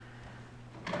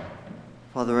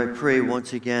Father, I pray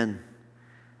once again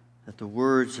that the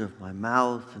words of my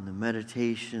mouth and the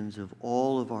meditations of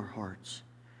all of our hearts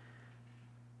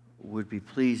would be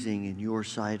pleasing in your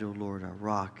sight, O Lord, our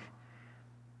rock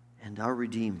and our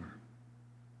Redeemer.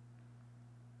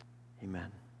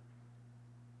 Amen.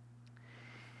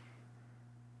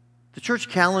 The church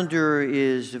calendar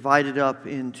is divided up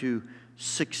into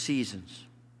 6 seasons.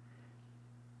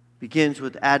 Begins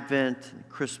with Advent,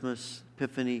 Christmas,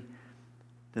 Epiphany,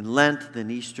 then Lent,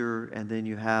 then Easter, and then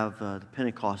you have the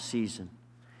Pentecost season.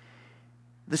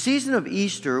 The season of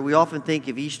Easter, we often think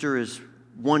of Easter as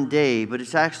one day, but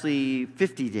it's actually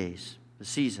 50 days, the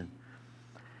season.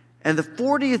 And the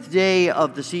 40th day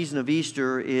of the season of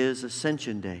Easter is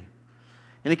Ascension Day.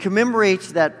 And it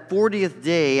commemorates that 40th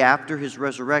day after his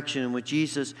resurrection in which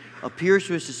Jesus appears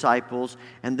to his disciples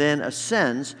and then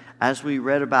ascends, as we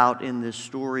read about in this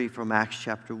story from Acts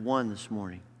chapter 1 this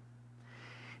morning.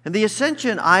 And the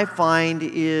ascension, I find,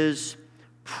 is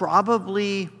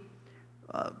probably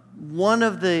one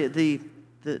of the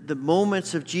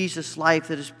moments of Jesus' life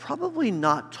that is probably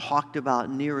not talked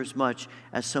about near as much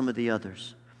as some of the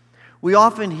others. We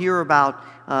often hear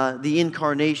about the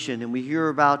incarnation, and we hear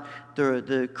about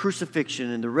the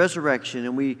crucifixion and the resurrection,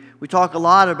 and we talk a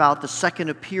lot about the second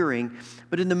appearing,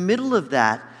 but in the middle of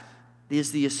that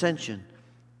is the ascension.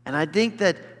 And I think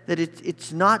that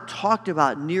it's not talked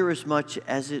about near as much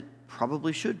as it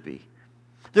probably should be.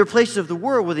 There are places of the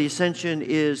world where the ascension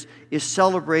is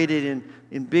celebrated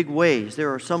in big ways.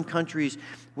 There are some countries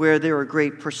where there are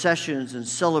great processions and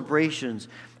celebrations.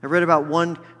 I read about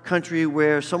one country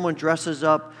where someone dresses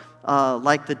up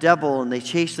like the devil and they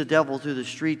chase the devil through the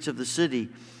streets of the city.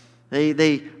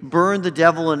 They burn the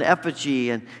devil in effigy,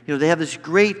 and they have this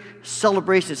great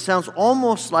celebration. It sounds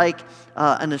almost like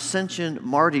an Ascension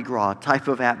Mardi Gras type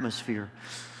of atmosphere.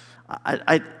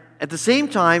 At the same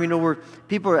time, where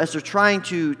people, as they're trying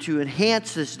to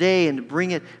enhance this day and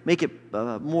to make it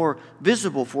more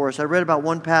visible for us, I read about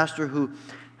one pastor who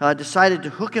decided to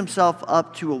hook himself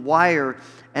up to a wire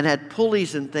and had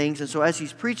pulleys and things, and so as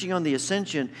he's preaching on the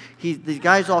Ascension, the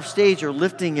guys off stage are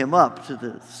lifting him up to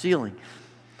the ceiling.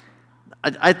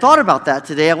 I thought about that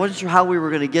today. I wasn't sure how we were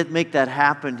going to make that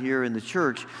happen here in the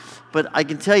church, but I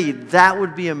can tell you that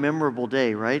would be a memorable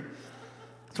day, right?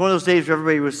 It's one of those days where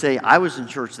everybody would say, I was in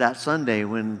church that Sunday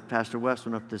when Pastor West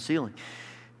went up to the ceiling.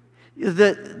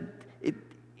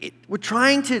 We're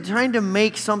trying to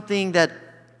make something that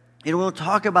we don't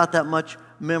talk about that much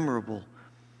memorable.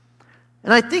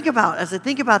 And as I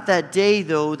think about that day,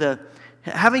 though,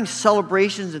 having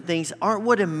celebrations and things aren't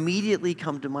what immediately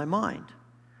come to my mind.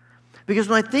 Because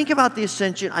when I think about the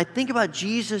ascension, I think about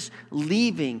Jesus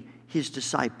leaving his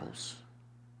disciples.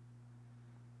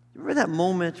 Remember that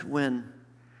moment when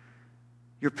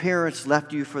your parents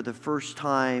left you for the first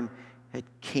time at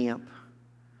camp?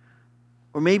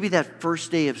 Or maybe that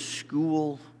first day of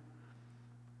school?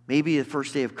 Maybe the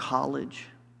first day of college?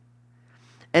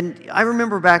 And I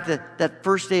remember back that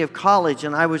first day of college,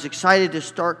 and I was excited to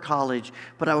start college,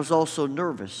 but I was also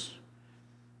nervous.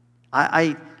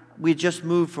 We had just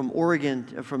moved from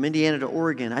Indiana to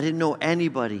Oregon. I didn't know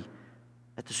anybody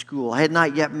at the school. I had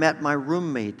not yet met my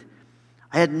roommate.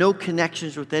 I had no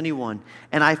connections with anyone,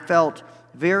 and I felt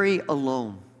very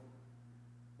alone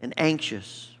and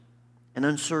anxious and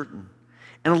uncertain.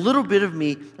 And a little bit of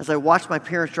me, as I watched my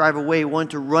parents drive away,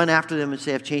 wanted to run after them and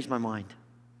say, I've changed my mind.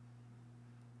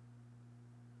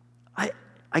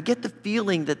 I get the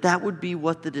feeling that would be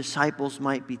what the disciples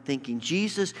might be thinking.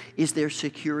 Jesus is their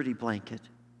security blanket.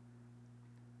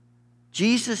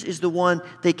 Jesus is the one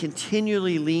they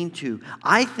continually lean to.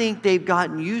 I think they've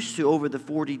gotten used to, over the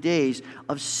 40 days,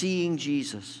 of seeing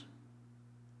Jesus.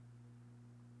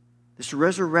 This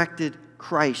resurrected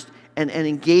Christ and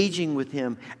engaging with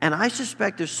him. And I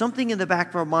suspect there's something in the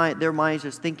back of their minds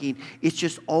that's thinking, it's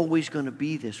just always going to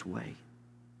be this way.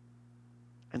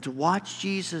 And to watch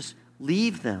Jesus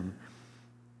leave them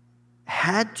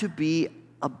had to be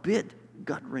a bit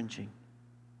gut-wrenching.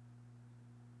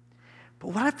 But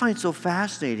what I find so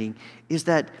fascinating is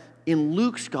that in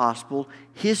Luke's gospel,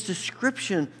 his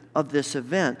description of this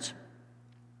event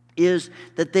is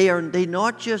that they are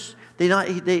not just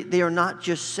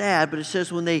sad, but it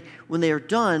says when they are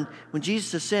done, when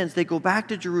Jesus ascends, they go back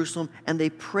to Jerusalem and they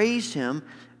praise him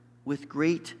with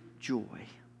great joy.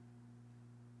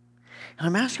 And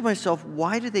I'm asking myself,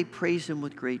 why do they praise him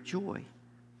with great joy?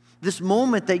 This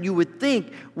moment that you would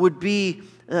think would be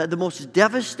the most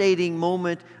devastating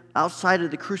moment outside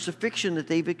of the crucifixion that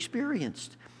they've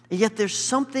experienced. And yet there's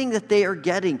something that they are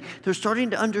getting. They're starting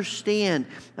to understand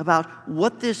about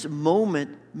what this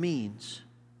moment means.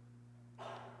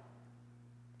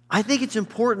 I think it's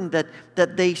important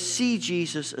that they see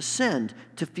Jesus ascend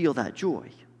to feel that joy.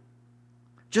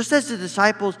 Just as the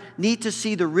disciples need to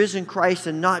see the risen Christ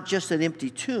and not just an empty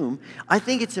tomb, I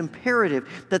think it's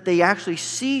imperative that they actually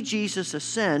see Jesus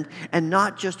ascend and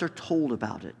not just are told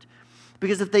about it.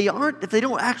 Because if they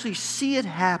don't actually see it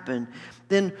happen,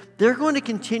 then they're going to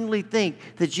continually think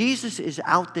that Jesus is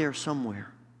out there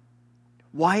somewhere.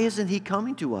 Why isn't he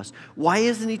coming to us? Why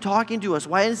isn't he talking to us?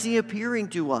 Why isn't he appearing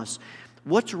to us?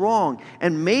 What's wrong?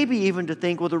 And maybe even to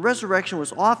think, well, the resurrection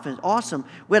was awesome.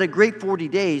 We had a great 40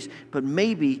 days, but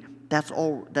maybe that's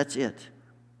it.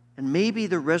 And maybe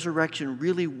the resurrection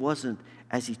really wasn't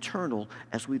as eternal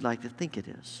as we'd like to think it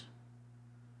is.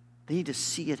 They need to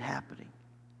see it happening.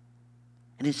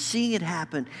 And in seeing it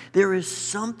happen, there is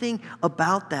something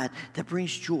about that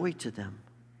brings joy to them.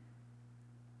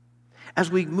 As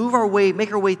we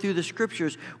make our way through the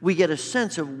Scriptures, we get a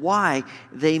sense of why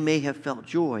they may have felt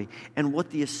joy and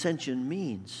what the ascension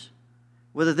means.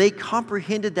 Whether they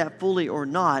comprehended that fully or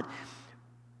not,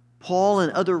 Paul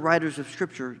and other writers of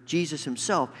Scripture, Jesus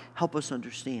himself, help us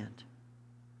understand.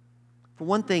 For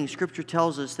one thing, Scripture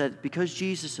tells us that because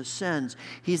Jesus ascends,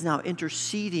 he's now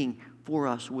interceding for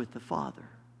us with the Father.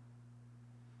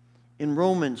 In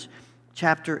Romans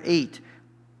chapter 8,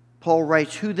 Paul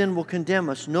writes, "Who then will condemn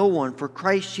us? No one, for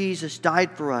Christ Jesus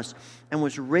died for us and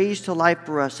was raised to life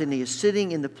for us, and he is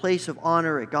sitting in the place of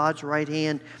honor at God's right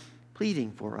hand,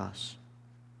 pleading for us."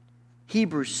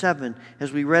 Hebrews 7,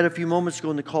 as we read a few moments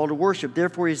ago in the call to worship,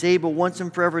 "Therefore he is able once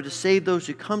and forever to save those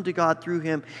who come to God through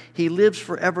him. He lives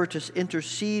forever to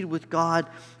intercede with God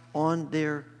on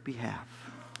their behalf."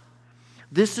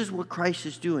 This is what Christ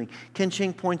is doing. Ken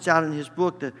Ching points out in his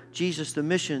book, Jesus the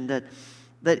Mission, that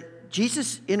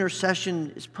Jesus'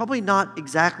 intercession is probably not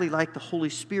exactly like the Holy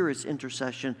Spirit's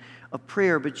intercession of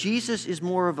prayer, but Jesus is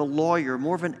more of a lawyer,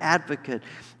 more of an advocate,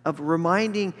 of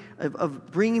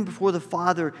bringing before the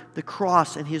Father the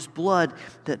cross and his blood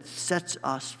that sets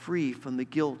us free from the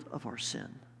guilt of our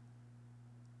sin.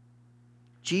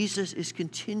 Jesus is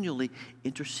continually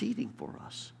interceding for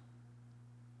us.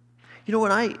 You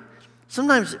know,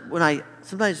 sometimes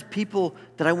people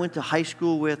that I went to high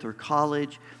school with or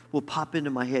college will pop into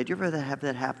my head. You ever have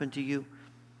that happen to you?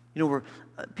 You know, where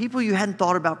people you hadn't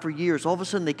thought about for years, all of a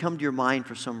sudden they come to your mind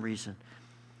for some reason.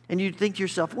 And you think to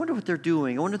yourself, I wonder what they're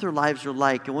doing. I wonder what their lives are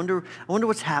like. I wonder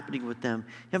what's happening with them.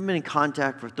 You haven't been in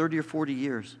contact for 30 or 40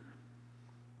 years.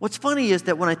 What's funny is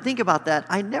that when I think about that,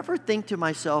 I never think to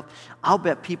myself, I'll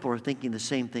bet people are thinking the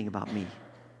same thing about me.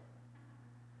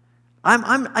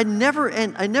 I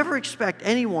never expect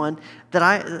anyone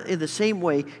in the same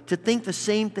way to think the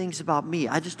same things about me.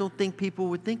 I just don't think people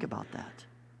would think about that.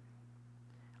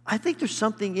 I think there's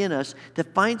something in us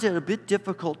that finds it a bit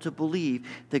difficult to believe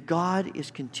that God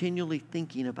is continually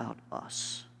thinking about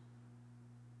us.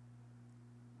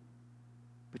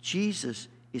 But Jesus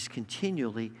is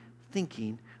continually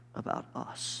thinking about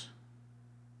us.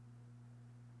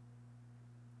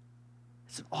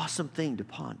 It's an awesome thing to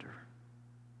ponder.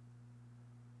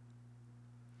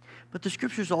 But the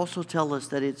Scriptures also tell us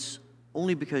that it's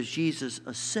only because Jesus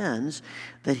ascends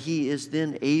that he is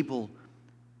then able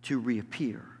to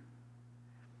reappear.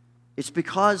 It's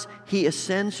because he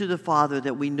ascends to the Father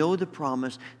that we know the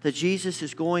promise that Jesus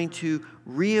is going to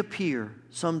reappear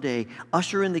someday,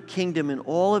 usher in the kingdom in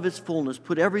all of its fullness,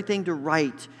 put everything to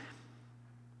right,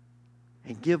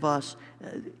 and give us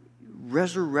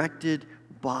resurrected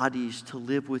bodies to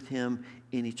live with him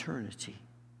in eternity.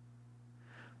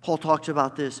 Paul talks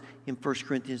about this in 1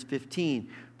 Corinthians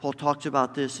 15. Paul talks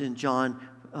about this in John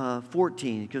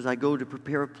 14, because I go to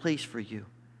prepare a place for you.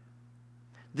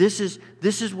 This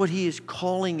is what he is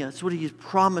calling us, what he has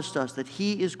promised us, that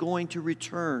he is going to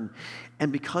return.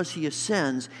 And because he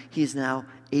ascends, he is now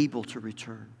able to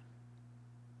return.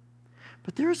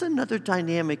 But there is another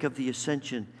dynamic of the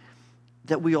ascension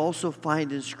that we also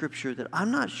find in Scripture that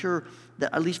I'm not sure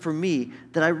that, at least for me,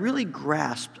 that I really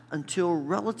grasped until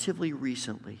relatively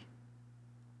recently.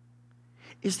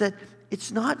 Is that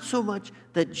it's not so much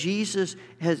that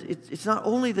it's not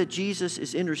only that Jesus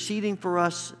is interceding for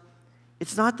us,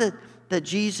 it's not that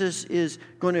Jesus is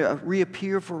going to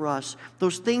reappear for us,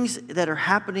 those things that are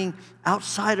happening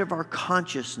outside of our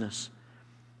consciousness.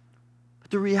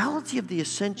 But the reality of the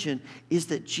ascension is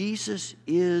that Jesus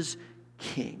is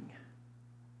King.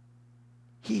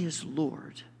 He is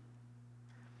Lord.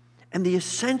 And the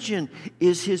ascension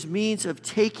is his means of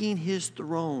taking his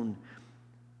throne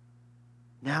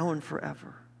now and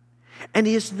forever. And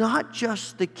he is not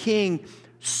just the king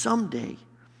someday.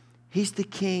 He's the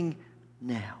king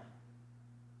now.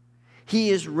 He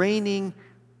is reigning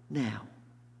now.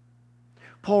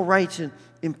 Paul writes in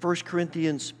 1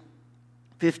 Corinthians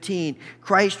 15,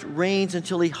 Christ reigns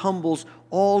until he humbles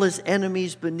all his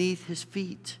enemies beneath his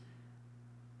feet.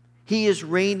 He is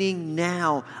reigning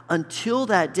now until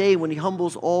that day when he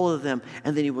humbles all of them,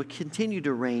 and then he will continue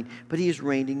to reign, but he is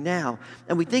reigning now.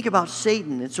 And we think about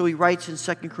Satan, and so he writes in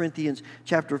 2 Corinthians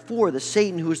chapter 4 that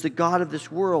Satan, who is the god of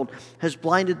this world, has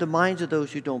blinded the minds of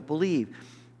those who don't believe.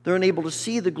 They're unable to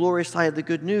see the glorious side of the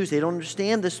good news. They don't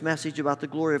understand this message about the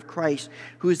glory of Christ,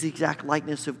 who is the exact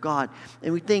likeness of God.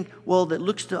 And we think, well, that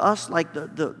looks to us like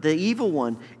the evil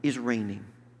one is reigning.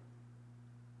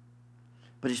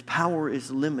 But his power is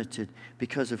limited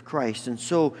because of Christ. And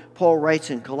so Paul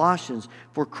writes in Colossians,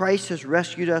 "For Christ has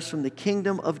rescued us from the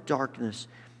kingdom of darkness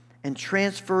and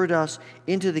transferred us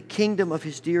into the kingdom of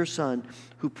his dear Son,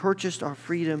 who purchased our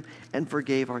freedom and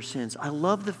forgave our sins." I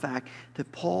love the fact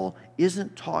that Paul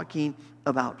isn't talking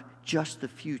about just the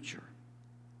future.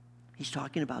 He's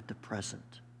talking about the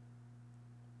present.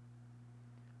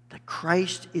 That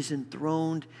Christ is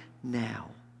enthroned now.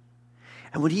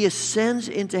 And when he ascends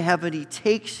into heaven, he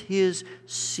takes his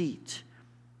seat.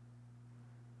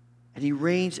 And he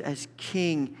reigns as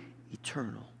King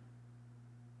eternal.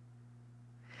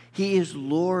 He is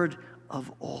Lord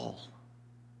of all.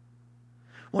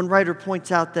 One writer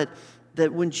points out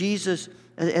that when Jesus,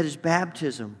 at his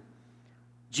baptism,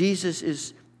 Jesus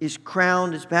is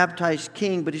crowned as baptized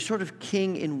king, but he's sort of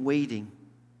king in waiting.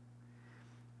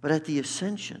 But at the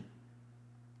ascension,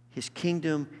 his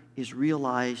kingdom is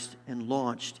realized and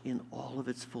launched in all of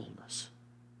its fullness.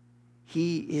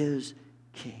 He is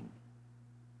king.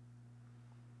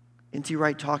 N.T.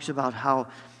 Wright talks about how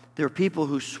there are people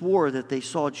who swore that they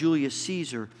saw Julius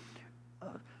Caesar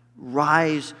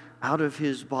rise out of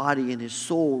his body and his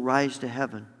soul rise to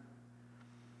heaven.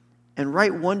 And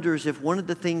Wright wonders if one of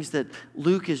the things that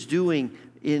Luke is doing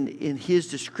in his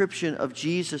description of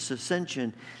Jesus'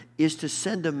 ascension is to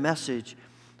send a message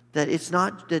that it's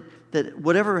not that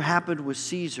whatever happened with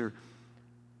Caesar,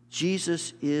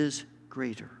 Jesus is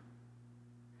greater.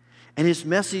 And his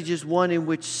message is one in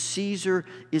which Caesar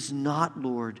is not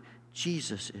Lord,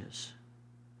 Jesus is.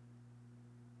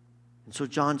 And so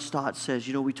John Stott says,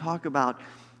 we talk about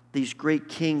these great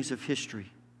kings of history.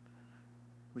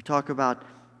 We talk about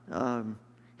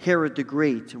Herod the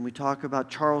Great, and we talk about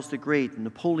Charles the Great and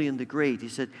Napoleon the Great. He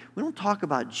said, we don't talk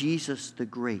about Jesus the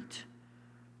Great.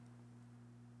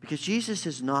 Because Jesus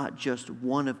is not just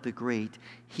one of the great.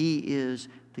 He is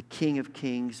the King of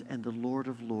kings and the Lord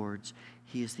of lords.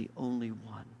 He is the only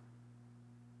one.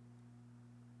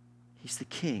 He's the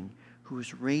King who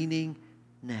is reigning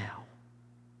now.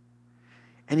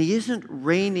 And he isn't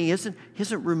reigning, he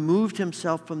hasn't removed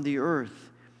himself from the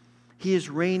earth. He is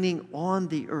reigning on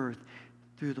the earth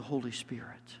through the Holy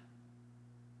Spirit.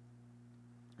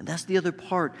 And that's the other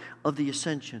part of the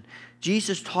ascension.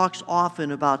 Jesus talks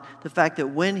often about the fact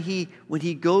that when he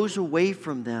goes away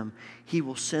from them, he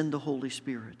will send the Holy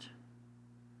Spirit.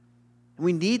 And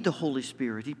we need the Holy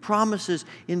Spirit. He promises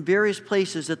in various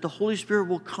places that the Holy Spirit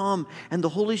will come and the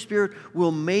Holy Spirit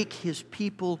will make his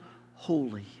people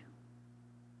holy.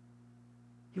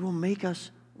 He will make us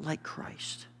like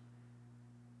Christ.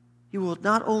 He will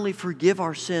not only forgive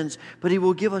our sins, but he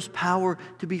will give us power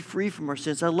to be free from our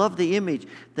sins. I love the image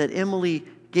that Emily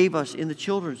gave us in the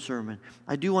children's sermon.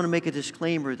 I do want to make a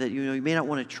disclaimer that you may not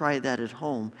want to try that at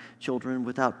home, children,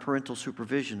 without parental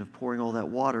supervision of pouring all that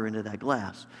water into that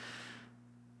glass.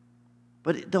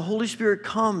 But the Holy Spirit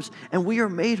comes and we are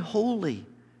made holy.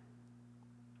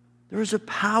 There is a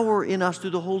power in us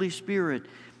through the Holy Spirit,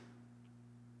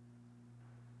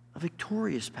 a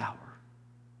victorious power.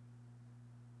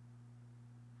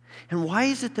 And why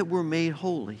is it that we're made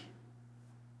holy?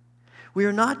 We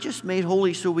are not just made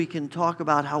holy so we can talk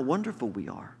about how wonderful we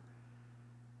are.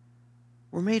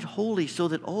 We're made holy so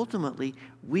that ultimately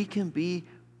we can be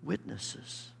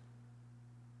witnesses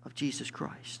of Jesus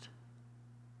Christ.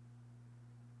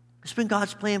 It's been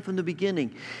God's plan from the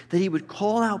beginning that he would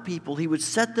call out people, he would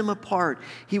set them apart,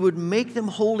 he would make them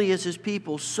holy as his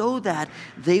people so that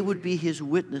they would be his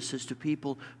witnesses to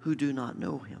people who do not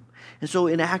know him. And so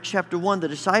in Acts chapter 1, the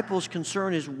disciples'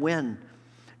 concern is when.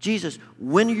 Jesus,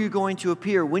 when are you going to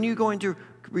appear? When are you going to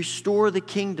restore the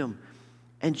kingdom?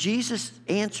 And Jesus'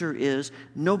 answer is,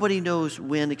 nobody knows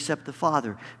when except the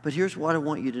Father. But here's what I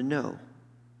want you to know.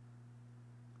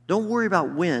 Don't worry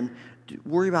about when,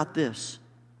 worry about this.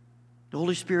 The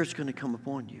Holy Spirit's going to come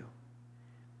upon you.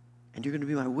 And you're going to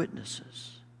be my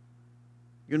witnesses.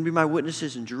 You're going to be my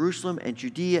witnesses in Jerusalem and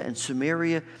Judea and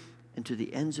Samaria and to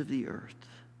the ends of the earth.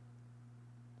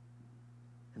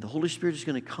 And the Holy Spirit is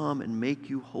going to come and make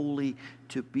you holy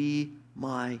to be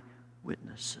my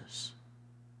witnesses.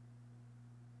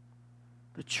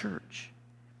 The church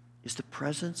is the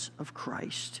presence of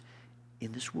Christ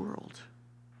in this world.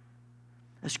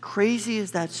 As crazy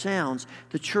as that sounds,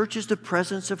 the church is the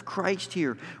presence of Christ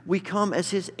here. We come as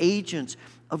his agents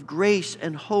of grace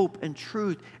and hope and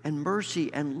truth and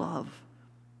mercy and love.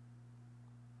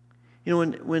 You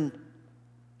know, when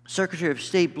Secretary of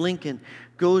State Blinken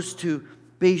goes to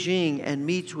Beijing and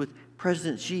meets with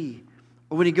President Xi,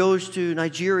 or when he goes to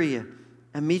Nigeria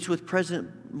and meets with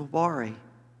President Buhari,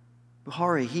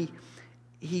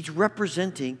 he's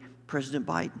representing President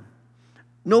Biden.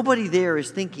 Nobody there is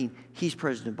thinking he's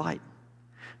President Biden.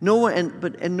 No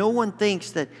one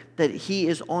thinks that he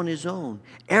is on his own.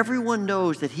 Everyone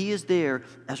knows that he is there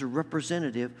as a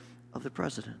representative of the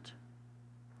president.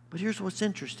 But here's what's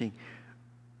interesting.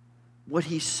 What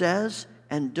he says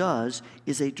and does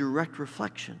is a direct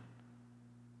reflection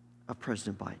of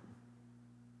President Biden.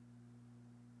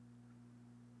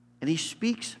 And he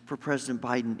speaks for President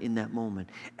Biden in that moment.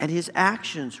 And his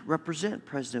actions represent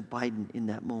President Biden in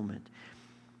that moment.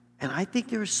 And I think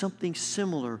there is something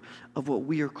similar of what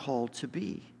we are called to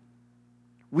be.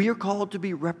 We are called to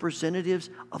be representatives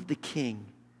of the King.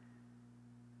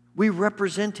 We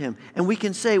represent him. And we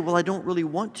can say, well, I don't really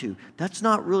want to. That's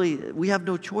not really, we have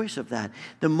no choice of that.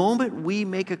 The moment we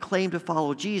make a claim to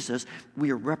follow Jesus,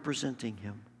 we are representing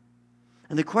him.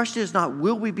 And the question is not,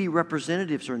 will we be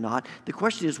representatives or not? The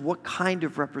question is, what kind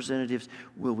of representatives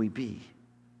will we be?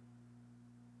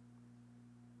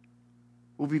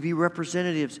 Will we be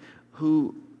representatives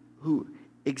who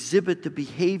exhibit the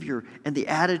behavior and the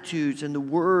attitudes and the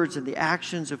words and the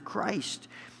actions of Christ,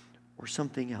 or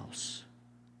something else?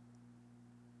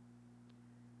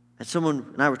 And someone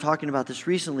and I were talking about this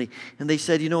recently, and they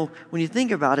said, you know, when you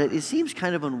think about it, it seems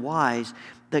kind of unwise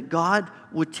that God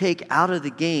would take out of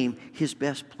the game his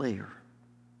best player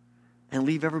and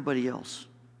leave everybody else.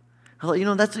 You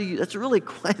know, that's really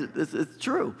quite, it's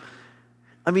true.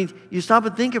 I mean, you stop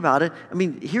and think about it. I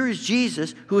mean, here is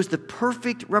Jesus, who is the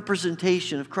perfect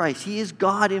representation of Christ. He is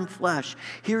God in flesh.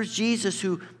 Here's Jesus,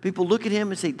 who people look at him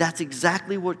and say, that's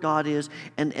exactly what God is,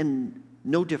 and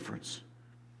no difference.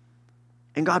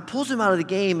 And God pulls him out of the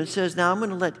game and says, now I'm going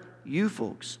to let you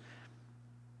folks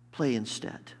play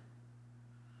instead.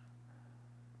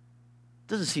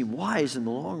 Doesn't seem wise in the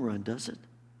long run, does it?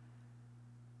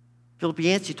 Philip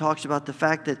Yancey talks about the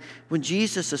fact that when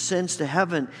Jesus ascends to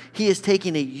heaven, he is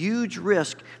taking a huge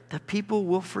risk that people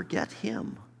will forget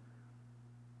him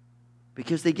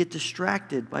because they get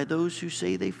distracted by those who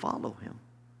say they follow him.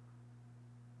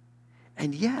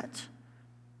 And yet,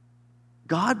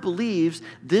 God believes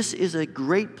this is a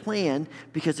great plan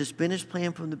because it's been his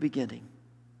plan from the beginning.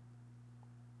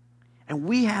 And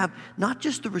we have not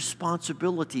just the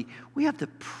responsibility, we have the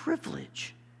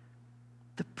privilege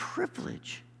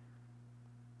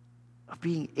of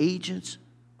being agents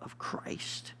of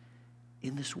Christ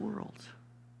in this world.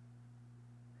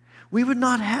 We would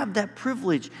not have that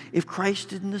privilege if Christ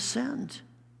didn't ascend.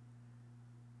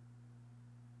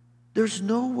 There's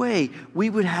no way we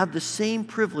would have the same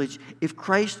privilege if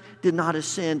Christ did not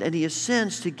ascend, and he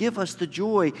ascends to give us the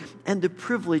joy and the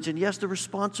privilege and, yes, the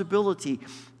responsibility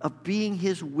of being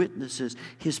his witnesses,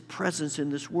 his presence in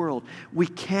this world. We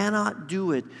cannot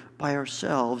do it by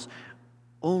ourselves,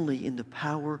 only in the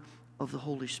power of the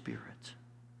Holy Spirit.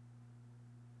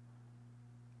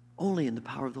 Only in the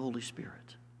power of the Holy Spirit.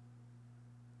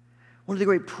 One of the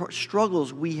great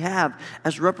struggles we have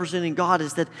as representing God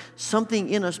is that something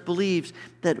in us believes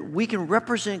that we can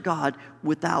represent God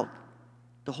without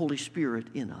the Holy Spirit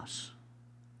in us.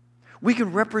 We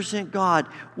can represent God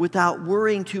without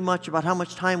worrying too much about how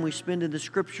much time we spend in the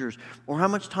Scriptures, or how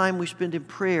much time we spend in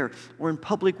prayer, or in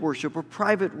public worship, or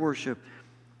private worship,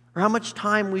 or how much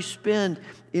time we spend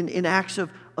in acts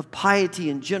of piety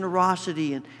and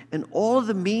generosity and all of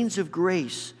the means of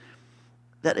grace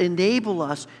that enable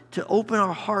us to open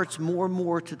our hearts more and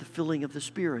more to the filling of the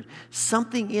Spirit.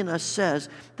 Something in us says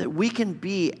that we can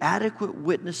be adequate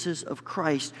witnesses of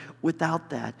Christ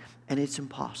without that, and it's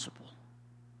impossible.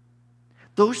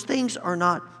 Those things they're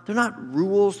not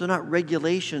rules, they're not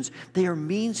regulations. They are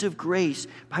means of grace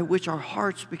by which our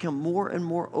hearts become more and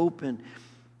more open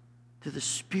to the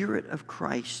Spirit of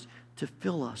Christ to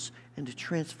fill us and to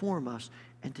transform us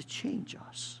and to change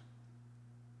us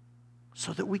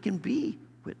so that we can be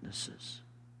witnesses.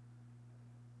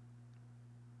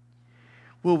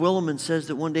 Will Willimon says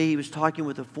that one day he was talking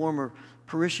with a former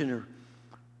parishioner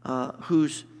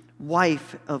whose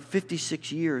wife of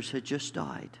 56 years had just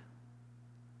died.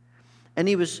 And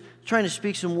he was trying to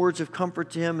speak some words of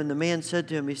comfort to him, and the man said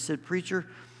to him, he said, "Preacher,"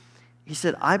 he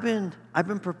said, I've been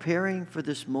preparing for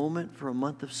this moment for a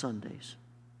month of Sundays.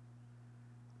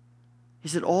 He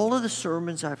said, all of the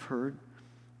sermons I've heard,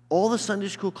 all the Sunday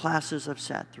school classes I've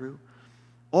sat through,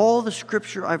 all the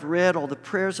scripture I've read, all the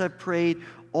prayers I've prayed,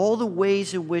 all the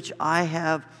ways in which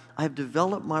I've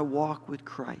developed my walk with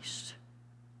Christ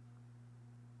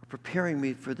are preparing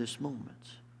me for this moment.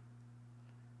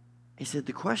 He said,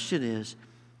 the question is,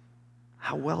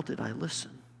 how well did I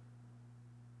listen?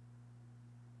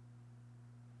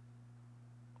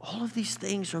 All of these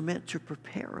things are meant to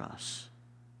prepare us.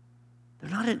 They're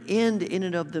not an end in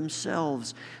and of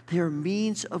themselves. They are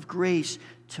means of grace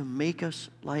to make us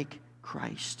like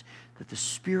Christ, that the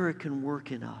Spirit can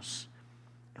work in us,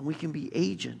 and we can be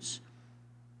agents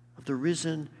of the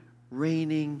risen,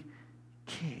 reigning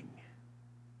King.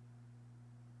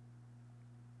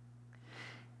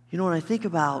 You know, when I think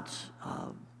about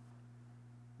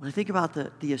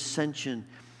the ascension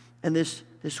and this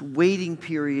waiting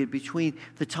period between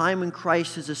the time when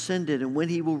Christ has ascended and when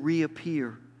he will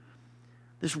reappear,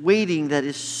 this waiting that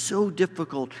is so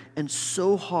difficult and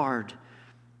so hard,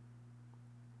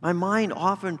 my mind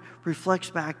often reflects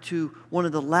back to one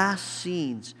of the last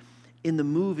scenes in the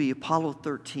movie Apollo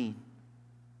 13.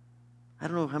 I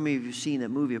don't know how many of you have seen that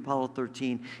movie, Apollo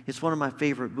 13. It's one of my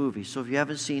favorite movies, so if you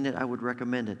haven't seen it, I would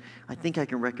recommend it. I think I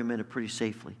can recommend it pretty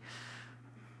safely.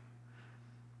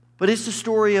 But it's the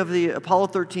story of the Apollo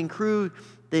 13 crew.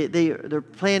 Their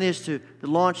plan is to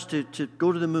launch to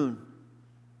go to the moon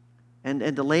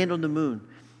and to land on the moon.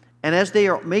 And as they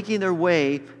are making their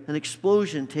way, an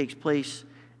explosion takes place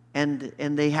and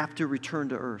they have to return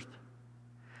to Earth.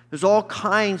 There's all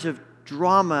kinds of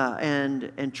drama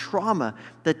and trauma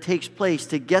that takes place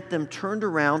to get them turned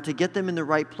around, to get them in the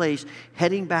right place,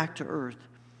 heading back to Earth.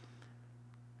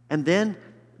 And then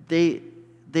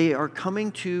they are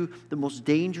coming to the most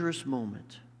dangerous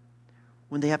moment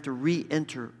when they have to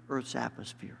re-enter Earth's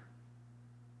atmosphere.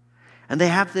 And they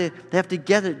have to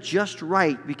get it just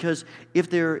right, because if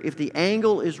the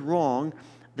angle is wrong,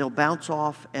 they'll bounce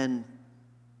off and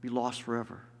be lost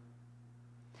forever.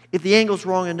 If the angle's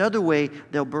wrong another way,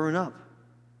 they'll burn up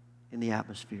in the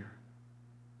atmosphere.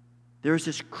 There's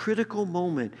this critical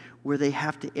moment where they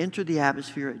have to enter the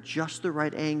atmosphere at just the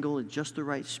right angle, at just the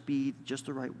right speed, just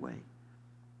the right way.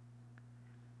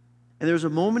 And there's a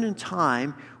moment in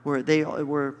time where they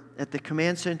were at the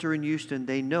command center in Houston.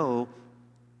 They know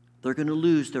they're going to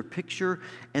lose their picture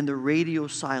and their radio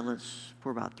silence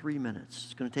for about 3 minutes.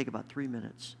 It's going to take about 3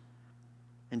 minutes.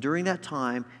 And during that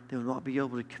time, they will not be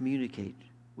able to communicate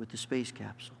with the space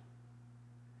capsule.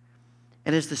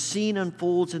 And as the scene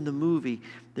unfolds in the movie,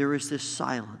 there is this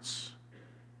silence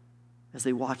as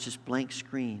they watch this blank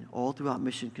screen all throughout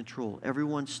Mission Control.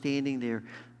 Everyone's standing there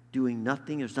doing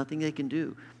nothing. There's nothing they can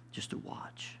do, just to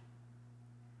watch.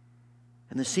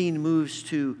 And the scene moves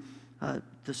to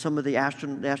some of the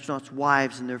astronauts'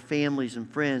 wives and their families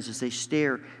and friends as they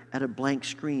stare at a blank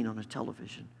screen on a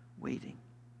television, waiting.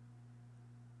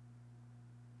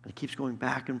 And it keeps going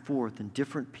back and forth, and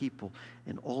different people,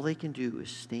 and all they can do is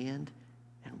stand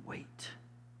and wait.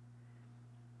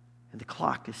 And the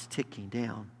clock is ticking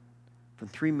down from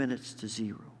 3 minutes to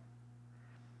 0.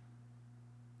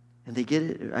 And they get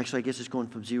it, actually I guess it's going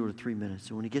from 0 to 3 minutes.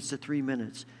 And when it gets to 3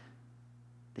 minutes,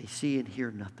 they see and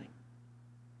hear nothing.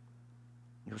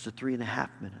 It goes to 3.5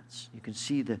 minutes. You can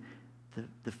see the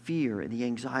fear and the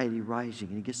anxiety rising.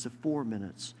 And it gets to 4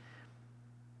 minutes.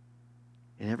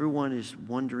 And everyone is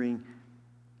wondering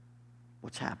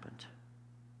what's happened.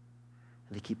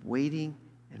 And they keep waiting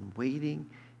and waiting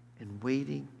and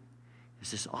waiting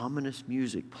as this ominous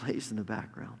music plays in the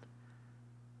background.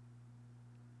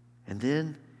 And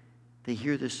then they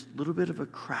hear this little bit of a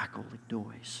crackling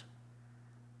noise.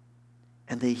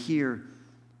 And they hear,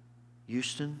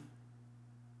 Houston,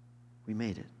 we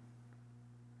made it.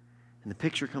 And the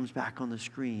picture comes back on the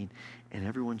screen, and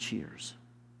everyone cheers.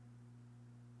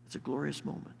 It's a glorious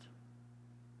moment.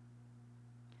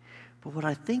 But what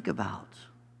I think about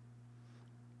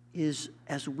is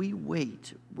as we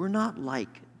wait, we're not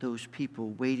like those people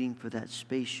waiting for that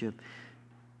spaceship,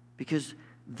 because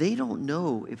they don't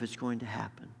know if it's going to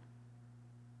happen.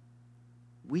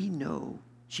 We know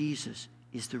Jesus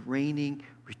is the reigning,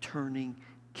 returning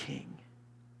King.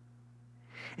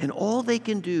 And all they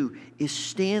can do is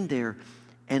stand there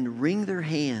and wring their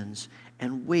hands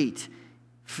and wait,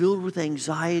 filled with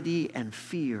anxiety and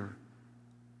fear.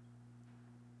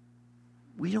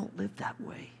 We don't live that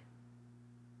way.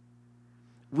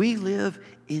 We live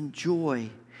in joy,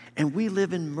 and we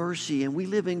live in mercy, and we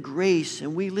live in grace,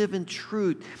 and we live in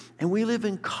truth, and we live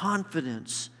in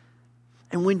confidence.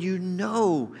 And when you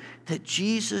know that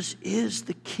Jesus is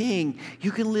the King,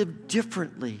 you can live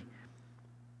differently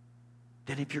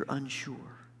than if you're unsure.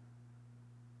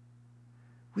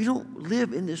 We don't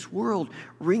live in this world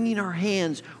wringing our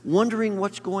hands, wondering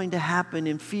what's going to happen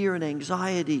in fear and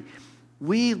anxiety.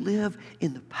 We live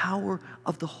in the power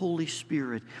of the Holy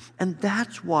Spirit. And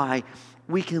that's why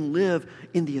we can live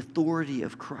in the authority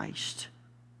of Christ.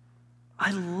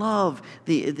 I love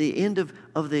the end of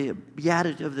the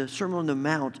Beatitude, of the Sermon on the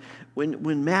Mount,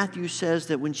 when Matthew says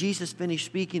that when Jesus finished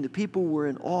speaking, the people were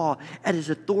in awe at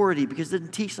his authority because he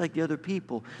didn't teach like the other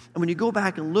people. And when you go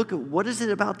back and look at what is it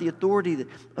about the authority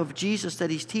of Jesus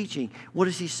that he's teaching, what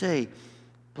does he say?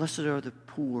 Blessed are the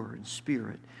poor in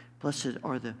spirit. Blessed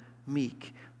are the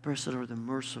meek. Blessed are the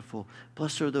merciful.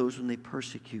 Blessed are those when they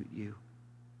persecute you.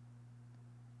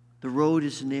 The road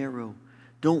is narrow.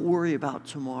 Don't worry about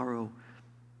tomorrow.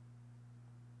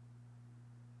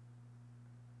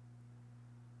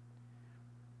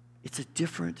 It's a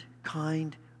different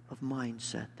kind of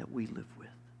mindset that we live with.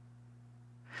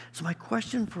 So my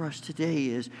question for us today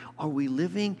is, are we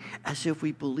living as if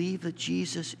we believe that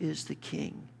Jesus is the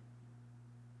King?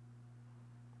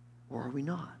 Or are we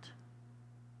not?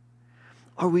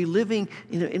 Are we living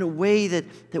in a way that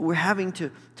we're having to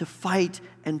fight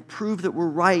and prove that we're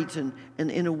right and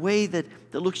in a way that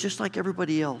looks just like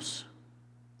everybody else?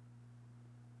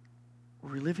 Or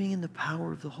are we living in the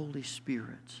power of the Holy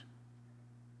Spirit?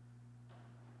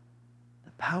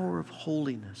 Power of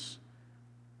holiness,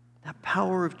 that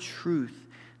power of truth,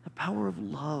 the power of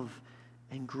love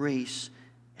and grace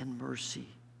and mercy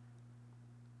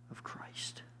of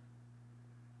Christ.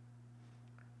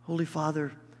 Holy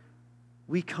Father,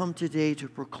 we come today to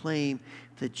proclaim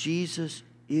that Jesus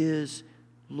is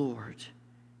Lord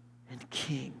and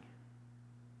King.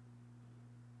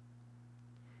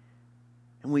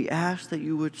 And we ask that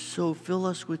you would so fill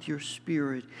us with your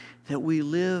Spirit that we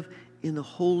live in the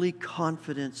holy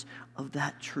confidence of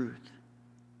that truth.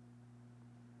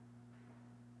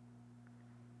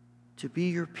 To be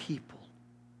your people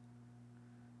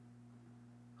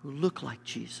who look like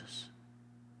Jesus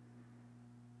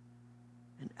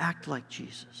and act like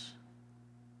Jesus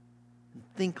and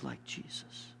think like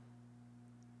Jesus.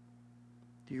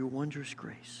 Through your wondrous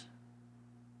grace.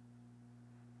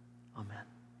 Amen.